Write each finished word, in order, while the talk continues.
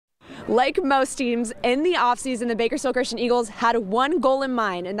Like most teams, in the offseason, the Bakersfield Christian Eagles had one goal in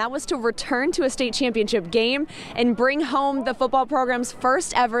mind, and that was to return to a state championship game and bring home the football program's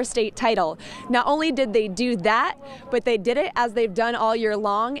first ever state title. Not only did they do that, but they did it as they've done all year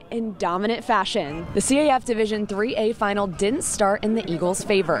long in dominant fashion. The CAF Division 3A final didn't start in the Eagles'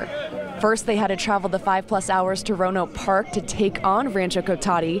 favor. First, they had to travel the 5+ hours to Roanoke Park to take on Rancho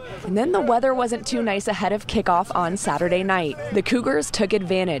Cotati, and then the weather wasn't too nice ahead of kickoff on Saturday night. The Cougars took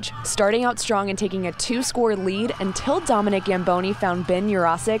advantage, starting out strong and taking a 2-score lead until Dominic Gamboni found Ben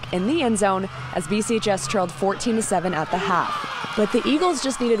Jurasic in the end zone as BCHS trailed 14-7 at the half. But the Eagles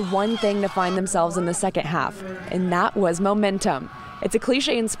just needed one thing to find themselves in the second half, and that was momentum. It's a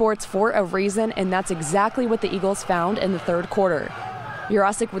cliche in sports for a reason, and that's exactly what the Eagles found in the third quarter.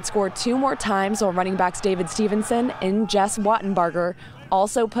 Jurasic would score 2 more times while running backs David Stevenson and Jess Wattenbarger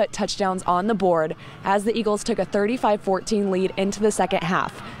also put touchdowns on the board as the Eagles took a 35-14 lead into the second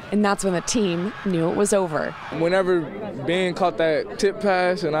half. And that's when the team knew it was over. Whenever Ben caught that tip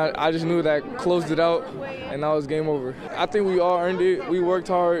pass, and I just knew that closed it out, and that was game over. I think we all earned it. We worked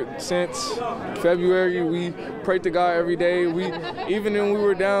hard since February. We prayed to God every day. Even when we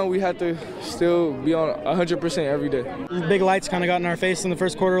were down, we had to still be on 100% every day. Big lights kind of got in our face in the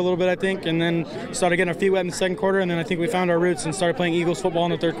first quarter a little bit, I think, and then started getting our feet wet in the second quarter, and then I think we found our roots and started playing Eagles football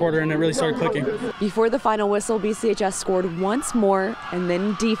in the third quarter, and it really started clicking. Before the final whistle, BCHS scored once more, and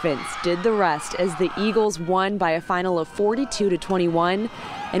then defense did the rest as the Eagles won by a final of 42-21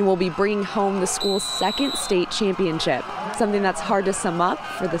 and will be bringing home the school's second state championship, something that's hard to sum up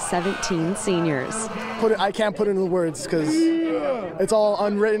for the 17 seniors. I can't put it into words because it's all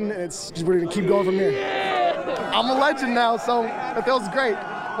unwritten. It's just, we're going to keep going from here. I'm a legend now, so it feels great.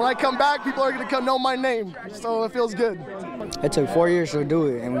 When I come back, people are going to know my name, so it feels good. It took 4 years to do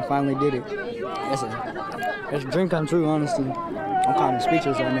it, and we finally did it. It's a dream come true, honestly. I'm kind of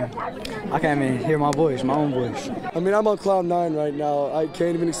speechless right now. I can't even hear my voice, my own voice. I mean, I'm on cloud 9 right now. I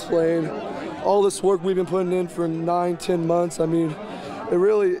can't even explain all this work we've been putting in for 9-10 months. I mean, it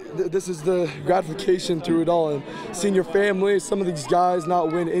really, this is the gratification through it all. And seeing your family, some of these guys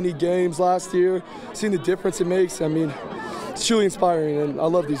not win any games last year, seeing the difference it makes, I mean, it's truly inspiring, and I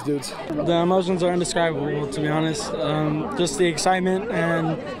love these dudes. The emotions are indescribable, to be honest. Just the excitement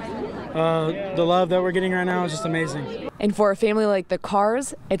and the love that we're getting right now is just amazing. And for a family like the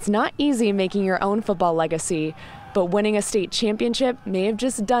Carrs, it's not easy making your own football legacy, but winning a state championship may have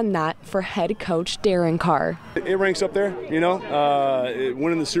just done that for head coach Darren Carr. It ranks up there, you know.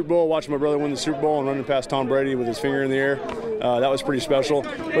 Winning the Super Bowl, watching my brother win the Super Bowl and running past Tom Brady with his finger in the air, that was pretty special.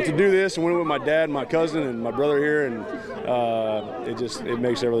 But to do this and win it with my dad, my cousin, and my brother here, and it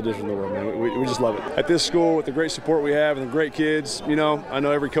makes every difference in the world, man. We just love it. At this school, with the great support we have and the great kids, you know, I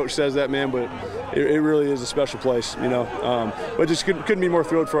know every coach says that, man, but it really is a special place, you know. But just couldn't be more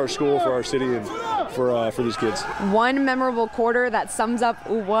thrilled for our school, for our city, and for these kids. One memorable quarter that sums up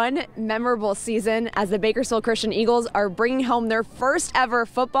one memorable season as the Bakersfield Christian Eagles are bringing home their first ever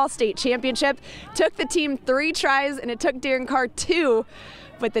football state championship. Took the team 3 tries and it took Darren Carr 2,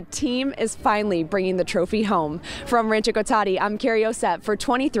 but the team is finally bringing the trophy home. From Rancho Cotati, I'm Carrie Osep for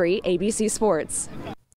 23 ABC Sports.